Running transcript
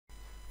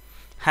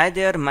Hi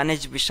there, my name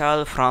is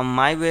Vishal from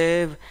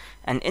MyWeb,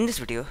 and in this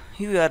video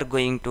we are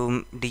going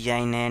to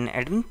design an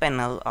admin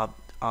panel of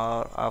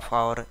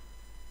our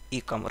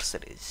e-commerce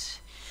series.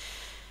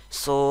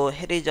 So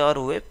here is our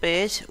web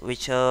page,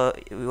 which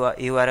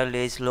URL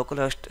is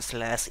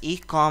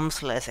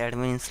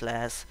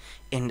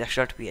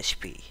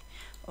localhost/ecom/admin/index.php.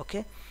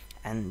 Okay,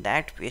 and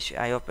that PHP,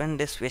 I open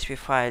this PHP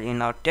file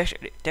in our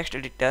text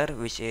editor,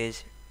 which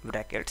is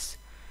brackets.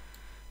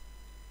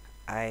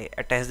 I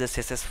attach the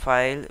CSS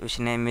file, which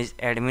name is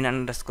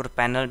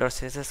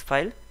admin_panel.css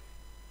file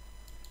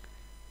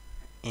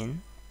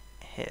in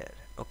here.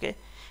 Okay,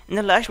 in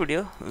the last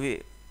video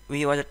we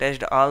was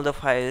attached all the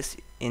files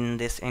in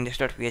this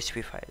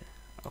index.php file.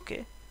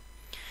 Okay,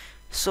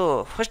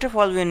 so first of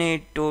all we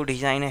need to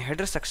design a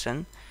header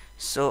section.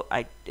 So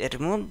I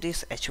remove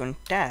this h1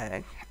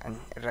 tag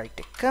and write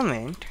a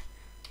comment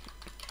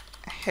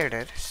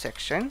header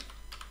section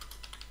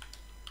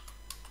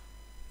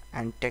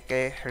and take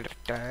a header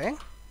tag.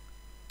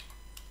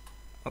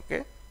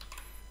 Okay,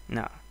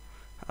 now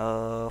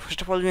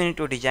first of all we need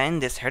to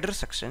design this header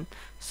section.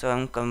 So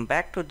I'm come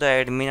back to the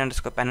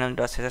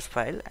admin_panel.css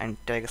file and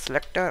take a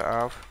selector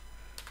of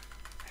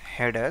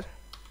header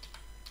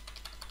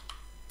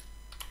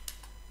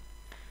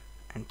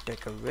and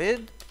take a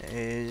width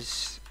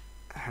is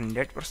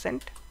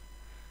 100%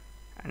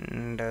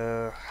 and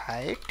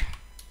height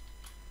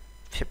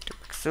 50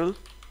 pixel.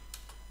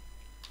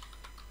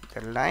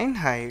 The line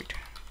height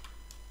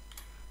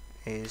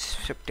is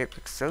 50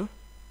 pixel.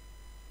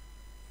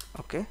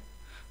 Okay,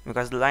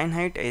 because the line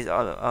height is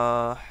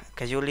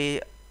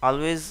casually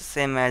always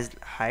same as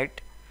height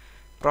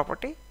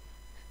property.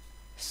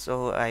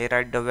 So I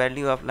write the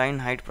value of line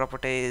height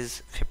property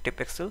is 50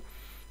 pixel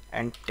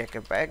and take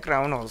a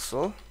background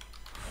also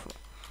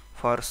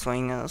for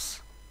showing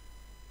us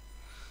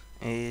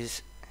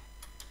is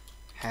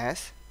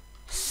has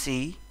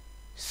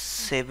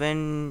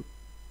C7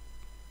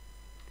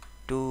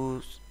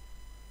 to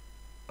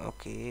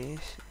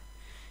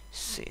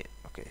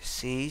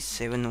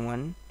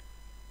C71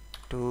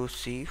 to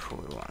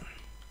C41.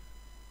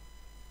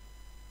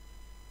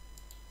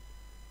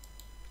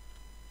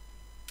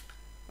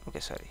 Okay,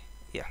 sorry,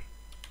 yeah.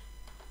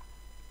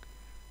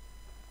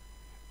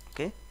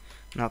 Okay,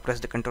 now press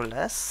the Ctrl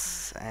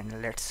S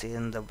and let's see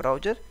in the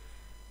browser.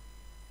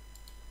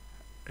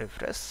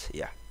 Refresh.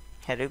 Yeah,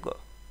 here you go.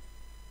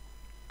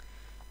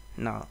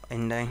 Now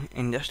in the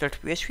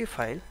index.php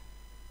file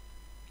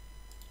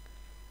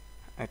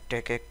I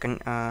take a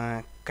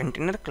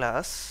container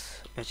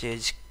class, which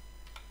is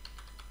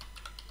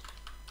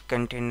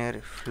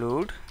container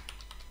fluid,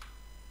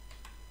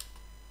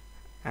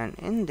 and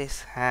in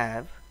this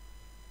have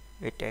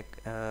we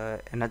take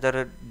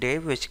another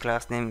div which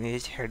class name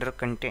is header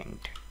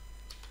content.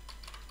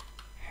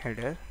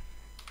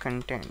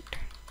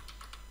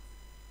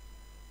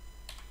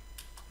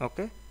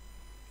 Okay,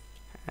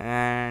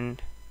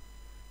 and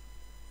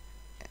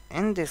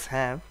in this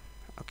have,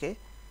 okay,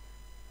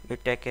 we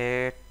take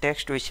a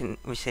text which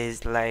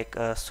is like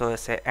so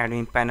say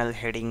admin panel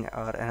heading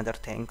or another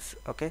things.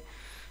 Okay,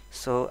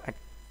 so I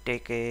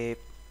take a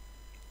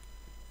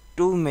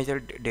two major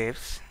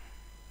divs.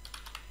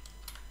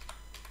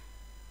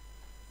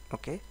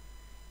 Okay,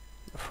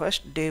 the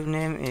first div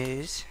name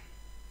is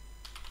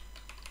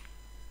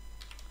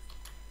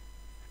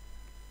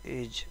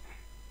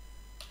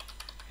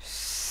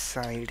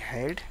side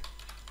head.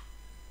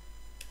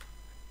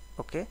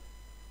 Okay,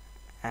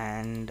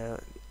 and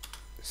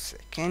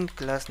second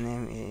class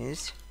name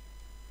is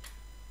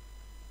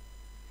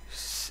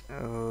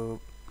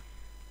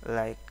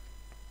like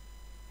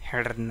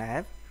header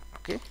nav.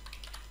 Okay,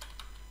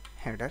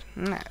 header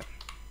nav.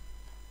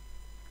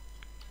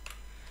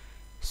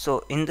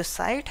 So in the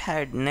site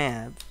head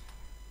nav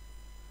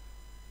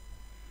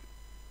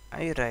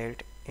I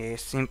write a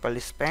simple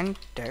span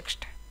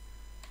text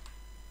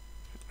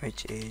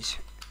which is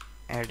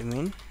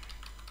admin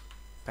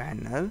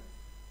panel.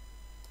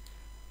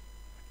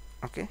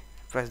 Okay,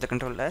 press the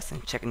Ctrl S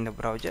and check in the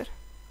browser.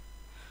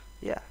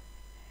 Yeah,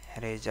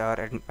 here is our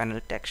admin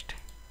panel text.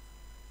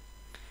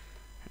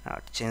 Now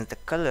to change the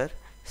color,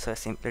 so I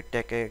simply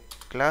take a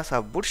class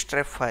of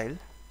bootstrap file.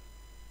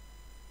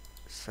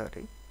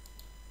 Sorry,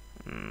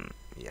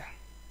 yeah,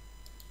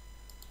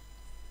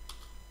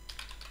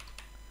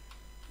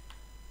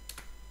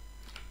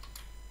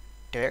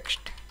 text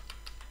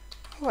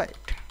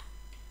white.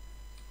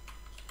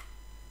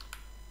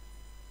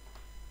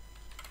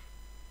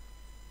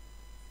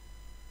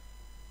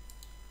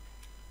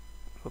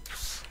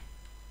 Oops.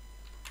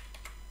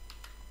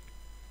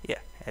 Yeah,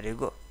 here you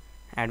go,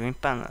 admin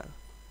panel.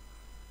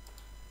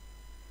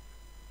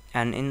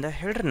 And in the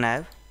header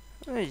nav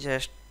we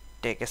just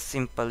take a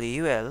simple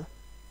UL.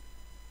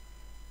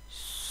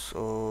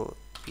 So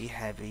we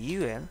have a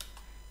UL,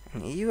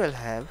 and UL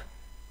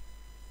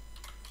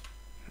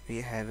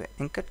we have an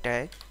anchor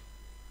tag.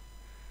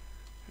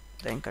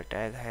 The anchor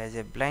tag has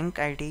a blank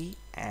ID,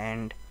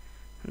 and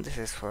this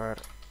is for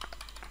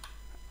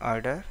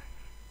order.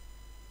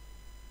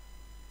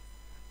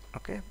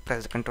 Okay,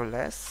 press Ctrl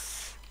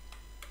S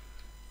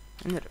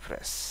and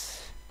refresh.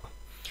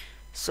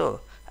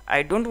 So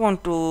I don't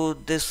want to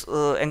this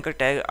anchor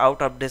tag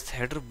out of this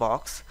header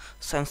box,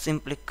 so I'm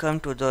simply come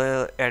to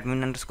the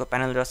admin underscore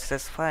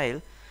panel.css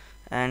file,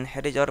 and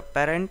here is our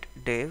parent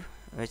div,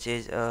 which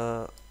is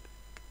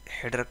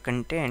header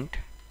content.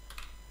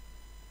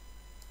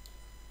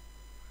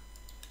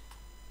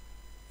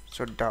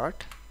 So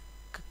dot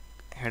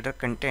header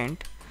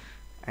content,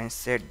 and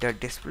set the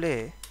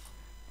display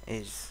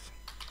is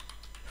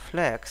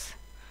flex,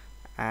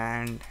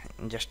 and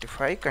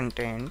justify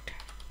content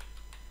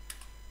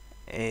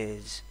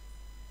is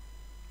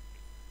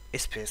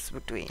space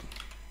between,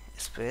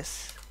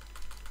 space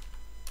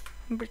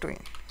between.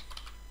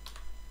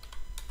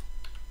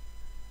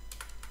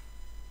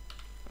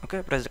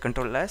 Okay, press the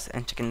Ctrl S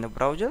and check in the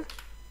browser.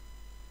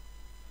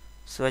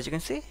 So as you can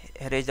see,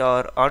 here is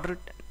our order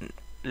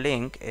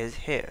link is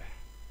here.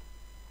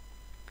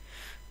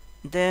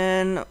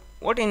 Then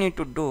what you need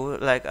to do,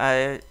 like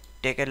I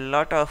take a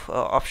lot of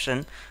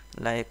option,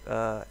 like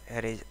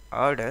here is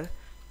order.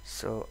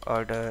 So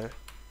order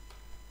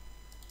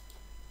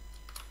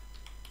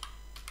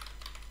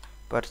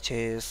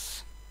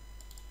purchase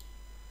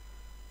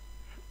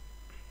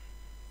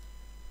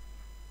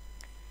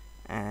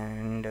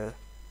and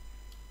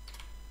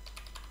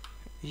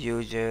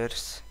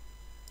users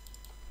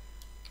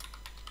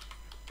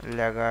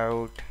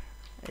logout.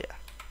 Yeah.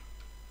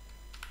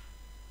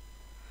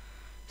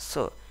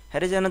 So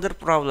here is another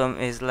problem,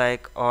 is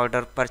like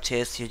order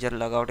purchase user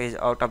logout is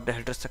out of the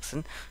header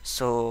section.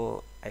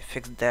 So I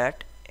fixed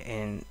that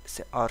in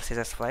our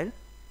CSS file.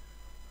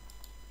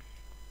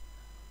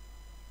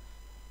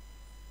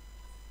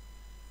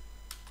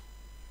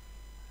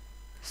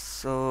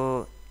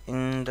 So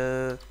in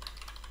the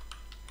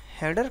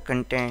header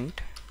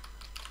content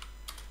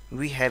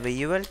we have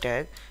a UL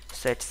tag,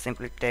 so let's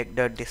simply take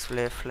the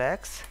display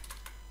flags.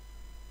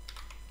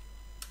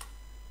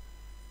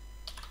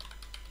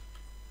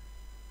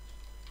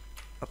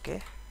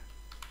 Okay,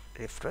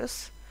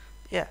 refresh.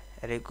 Yeah,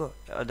 there you go.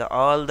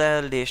 All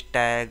the list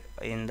tag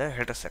in the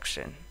header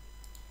section.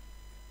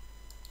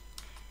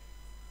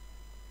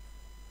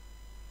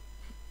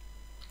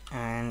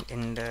 And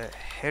in the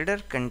header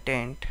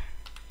content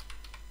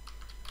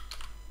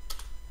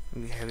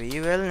we have a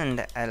UL and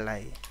the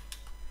li,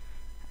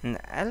 and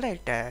the li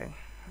tag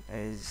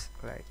is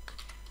like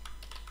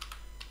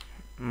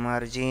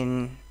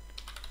margin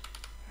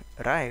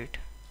right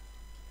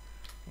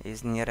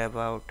is near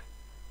about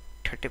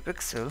 30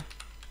 pixel,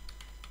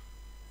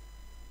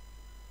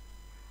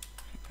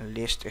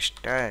 list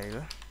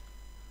style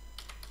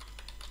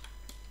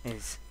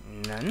is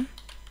none.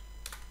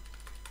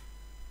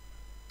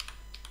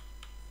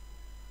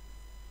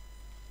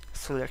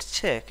 So let's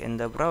check in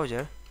the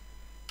browser,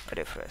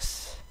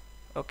 refresh.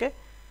 Okay,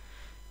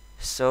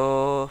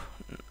 so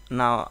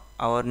now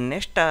our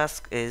next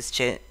task is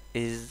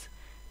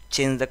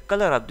change the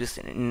color of this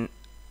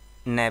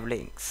nav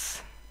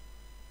links.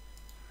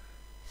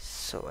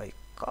 So I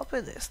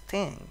copy these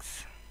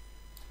things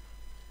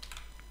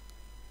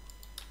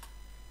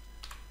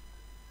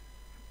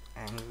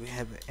and we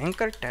have an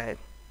anchor tag.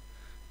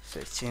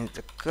 So change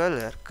the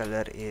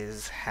color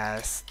is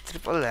has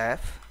triple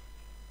F,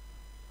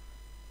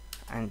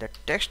 and the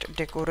text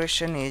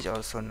decoration is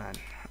also none.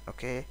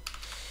 Okay,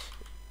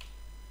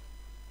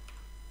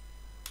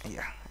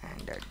 yeah,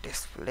 and the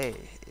display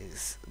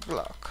is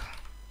block.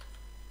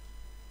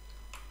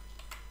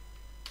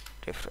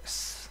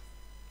 Refresh.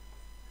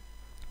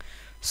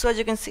 So as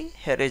you can see,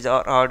 here is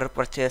our order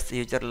purchase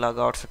user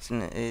logout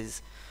section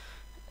is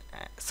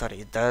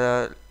sorry,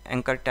 the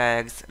anchor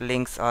tags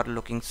links are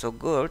looking so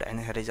good, and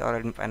here is our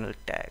admin panel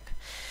tag.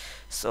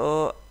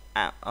 So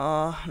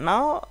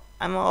now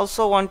I'm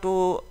also want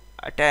to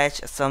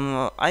attach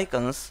some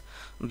icons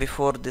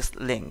before these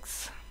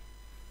links.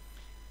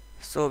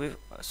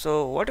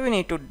 So what we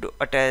need to do,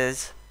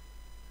 attach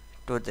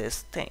to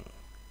this thing.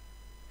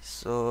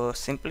 So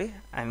simply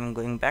I'm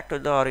going back to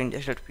the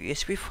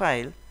orange.php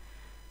file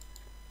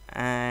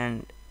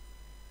and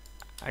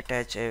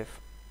attach a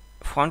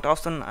font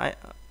option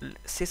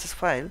CSS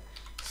file.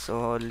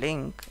 So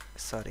link,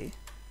 sorry,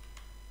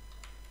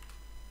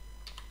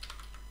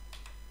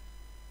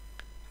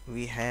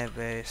 we have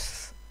a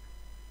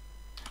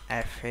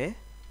fa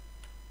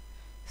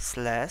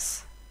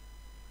slash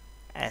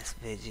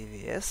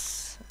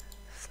svgvs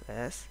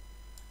slash,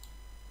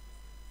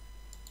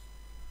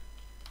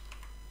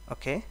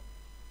 okay,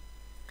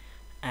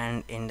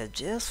 and in the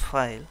JS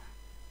file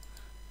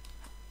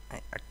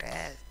I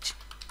attach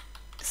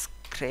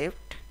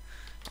script,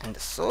 and the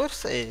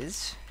source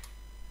is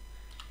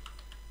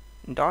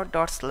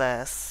dot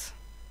slash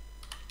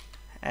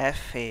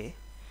fa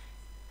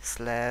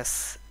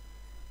slash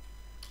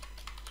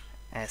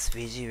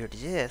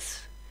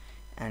svg.js,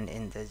 and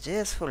in the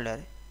JS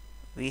folder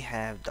we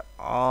have the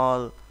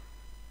all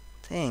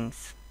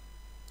things.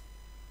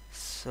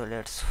 So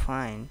let's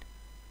find,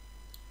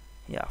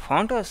 yeah,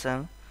 font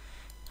awesome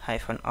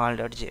hyphen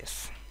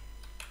all.js,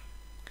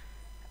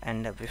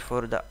 and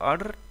before the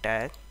order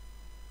tag,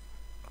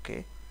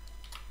 okay,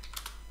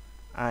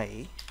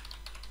 I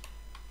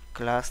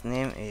class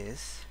name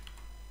is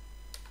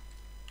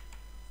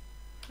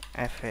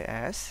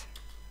FAS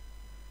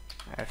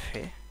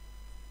FA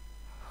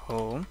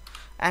home,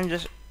 and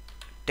just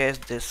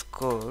test this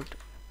code,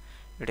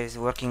 it is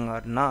working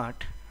or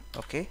not.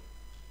 Okay,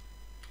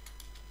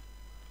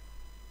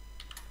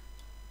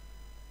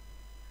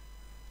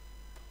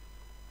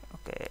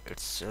 okay,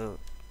 it's a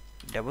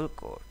double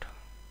quote.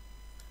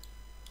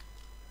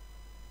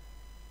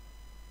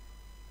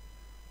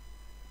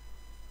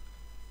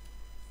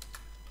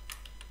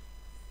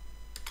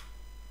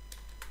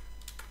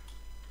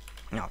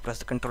 Now press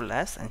the Ctrl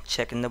S and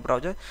check in the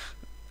browser.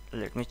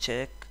 Let me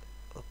check.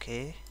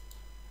 Okay,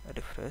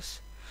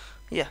 refresh.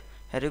 Yeah,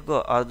 here you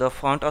go. The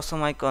font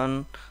awesome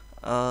icon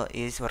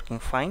is working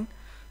fine.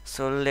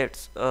 So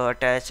let's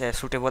attach a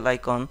suitable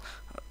icon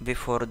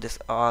before this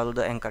all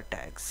the anchor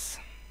tags.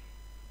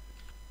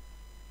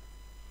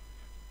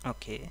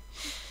 Okay,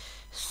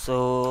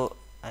 so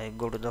I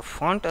go to the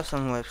font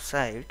awesome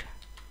website.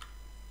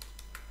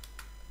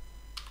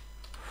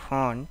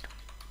 Font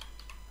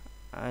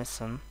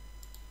awesome,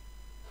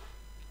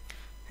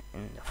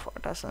 in the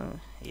font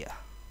awesome, yeah.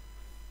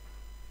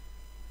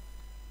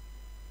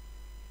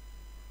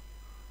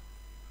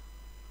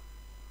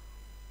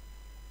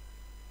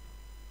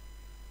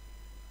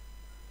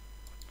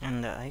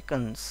 And the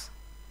icons,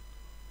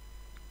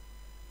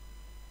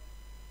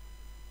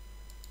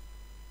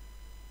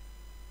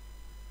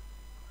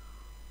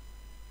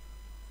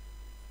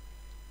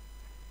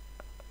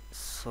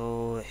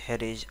 so here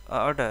is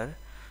order.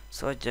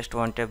 So I just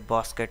want a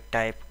basket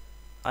type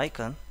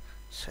icon,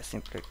 so I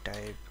simply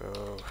type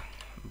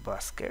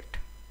basket.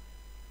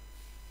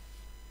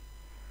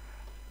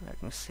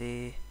 Let me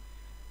see.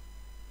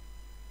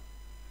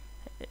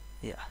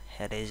 Yeah,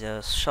 here is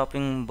a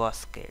shopping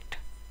basket,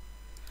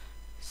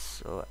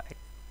 so I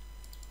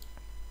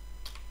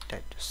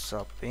type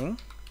shopping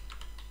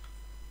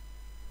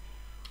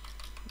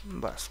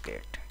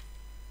basket.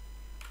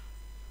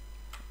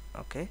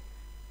 Okay,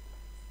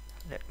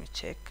 let me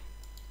check.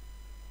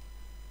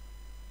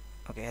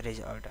 Okay, here is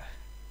order,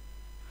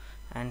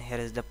 and here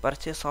is the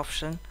purchase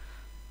option,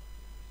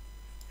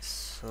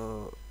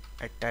 so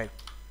I type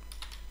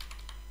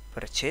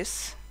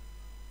purchase.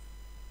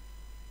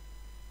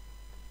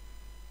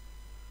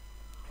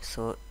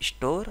 So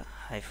store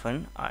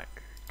hyphen alt.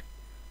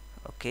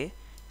 Okay,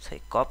 so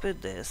I copy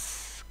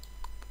this,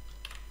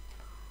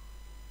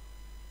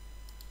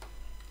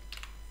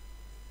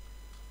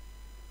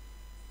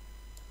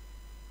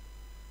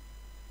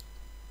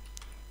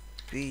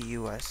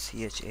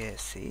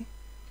 PURCHASE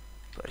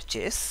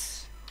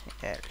purchase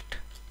alt.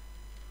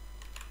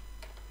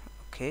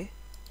 Okay,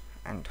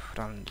 and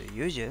from the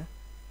user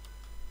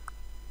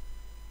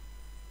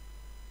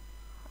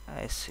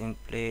I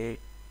simply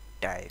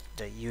type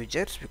the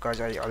users, because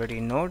I already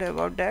know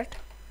about that.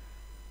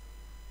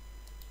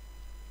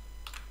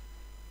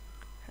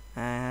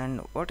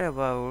 And what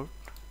about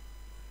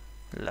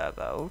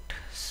logout?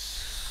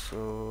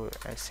 So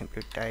I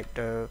simply type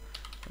the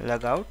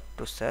logout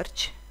to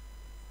search.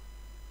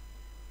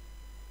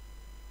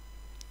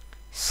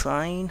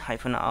 Sign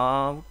hyphen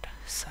out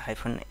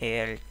hyphen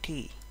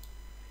alt.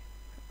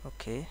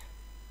 Okay,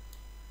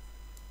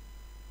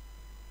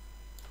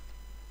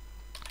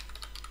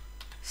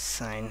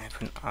 sign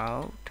hyphen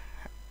out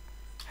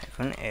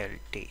hyphen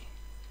alt.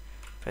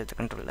 Press the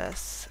Ctrl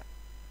S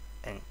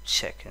and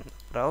check in the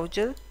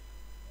browser.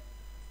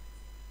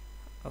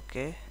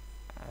 Okay,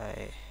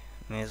 I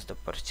missed the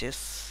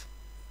purchase.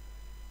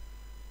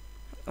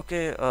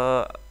 Okay,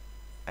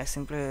 I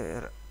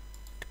simply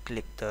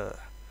click the,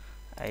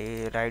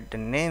 I write the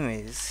name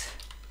is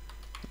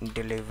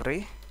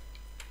delivery.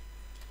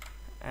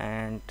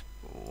 And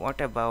what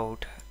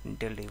about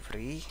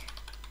delivery?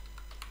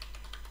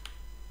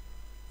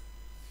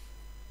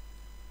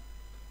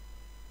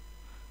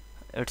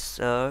 It's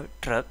a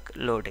truck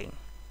loading,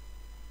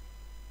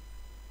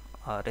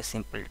 or a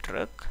simple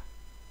truck.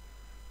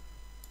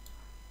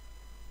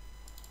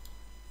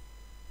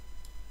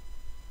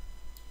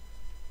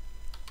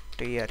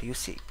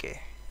 TRUCK.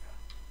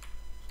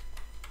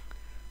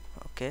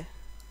 Okay,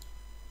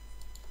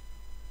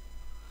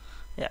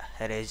 yeah,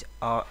 here is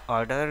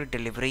order,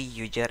 delivery,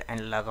 user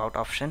and logout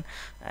option,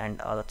 and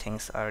all the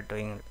things are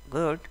doing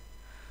good.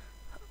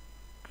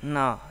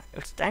 Now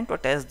it's time to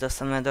test the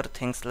some other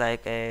things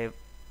like a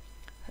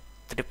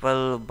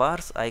triple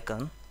bars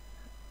icon.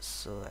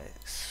 So I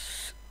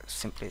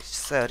simply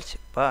search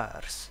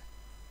bars.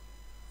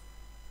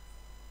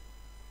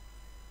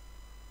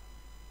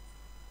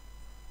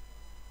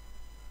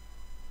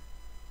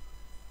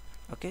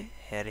 Okay,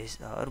 here is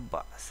our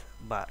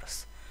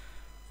bars.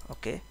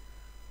 Okay,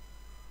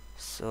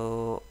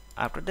 so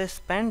after the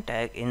span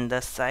tag in the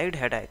side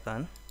head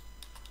icon,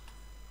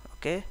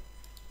 okay,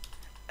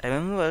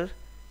 remember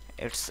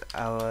it's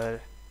our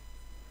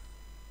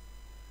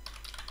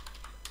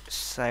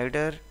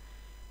cider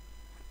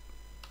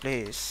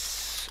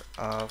place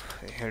of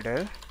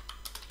header,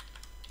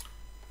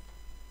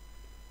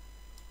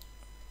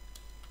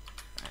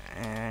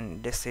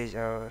 and this is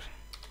our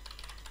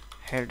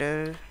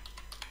header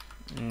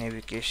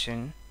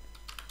navigation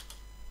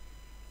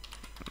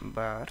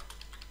bar.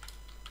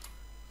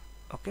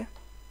 Okay,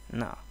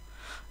 now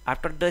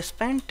after the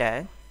span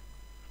tag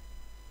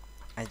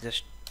I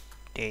just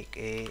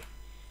take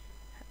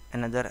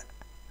another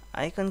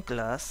icon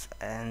class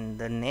and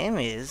the name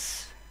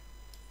is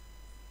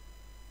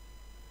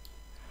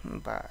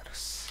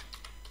bars.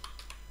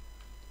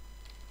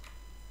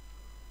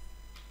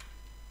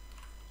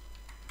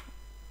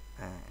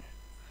 And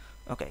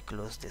okay,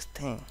 close this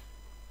thing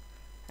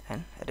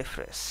and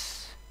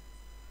refresh.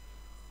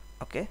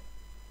 Okay,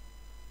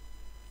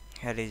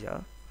 here is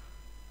our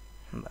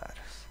bars.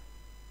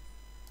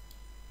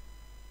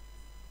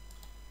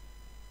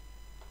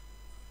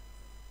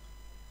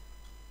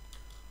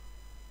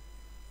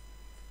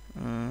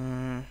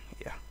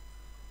 Yeah,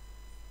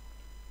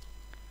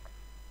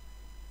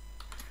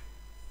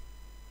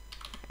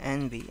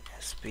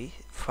 NBSP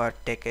for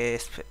take a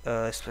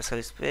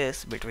special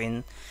space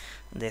between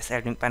this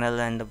admin panel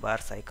and the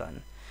bars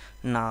icon.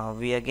 Now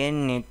we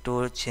again need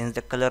to change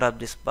the color of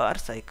this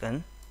bars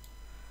icon.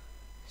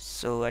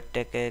 So I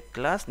take a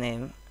class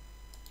name,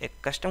 a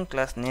custom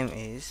class name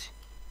is,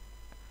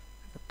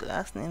 the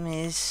class name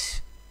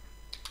is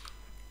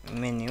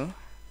menu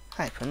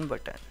hyphen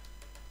button.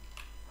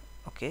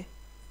 Okay,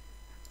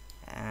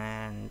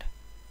 and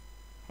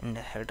in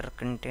the header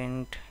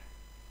content,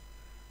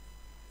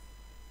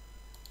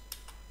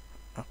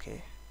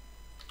 okay,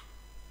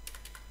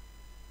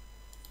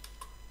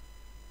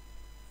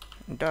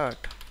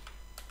 dot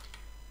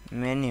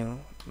menu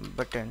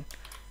button,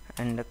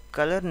 and the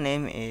color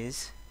name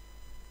is,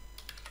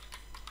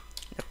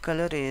 the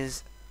color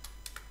is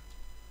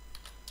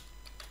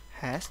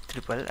has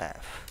triple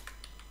F.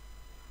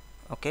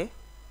 Okay,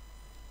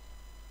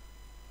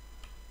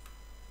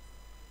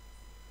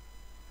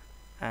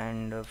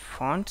 and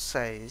font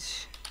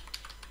size,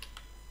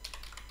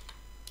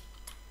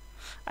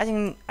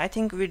 I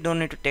think we don't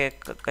need to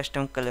take a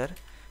custom color.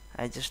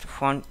 I just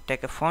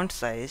take a font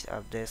size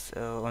of this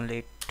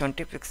only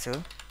 20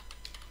 pixel,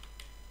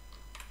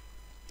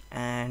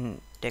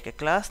 and take a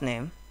class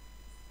name.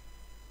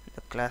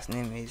 The class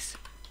name is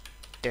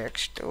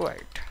text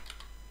white.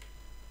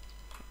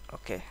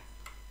 Okay,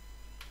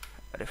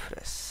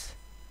 refresh.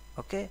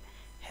 Okay,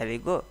 here we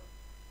go.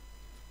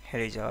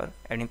 Here is our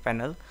admin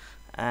panel,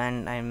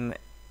 and I'm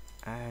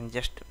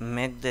just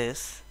make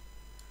this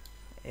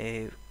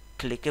a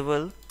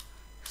clickable,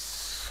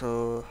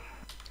 so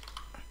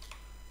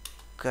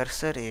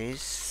cursor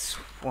is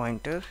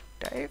pointer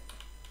type.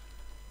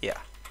 Yeah,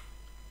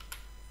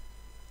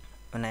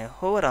 when I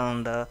hover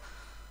on the,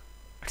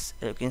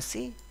 you can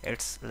see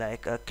it's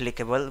like a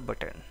clickable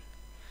button.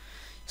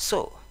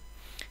 So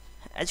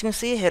as you can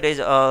see, here is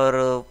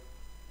our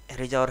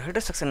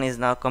header section is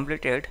now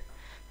completed.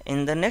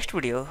 In the next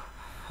video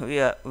we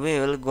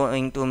will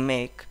going to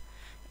make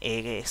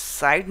a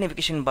side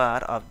navigation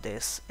bar of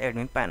this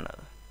admin panel.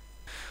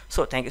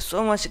 So thank you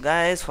so much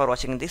guys for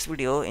watching this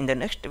video. In the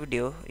next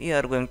video we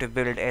are going to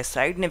build a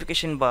side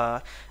navigation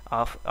bar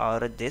of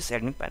our this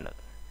admin panel.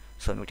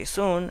 So meet you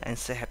soon and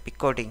say happy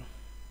coding.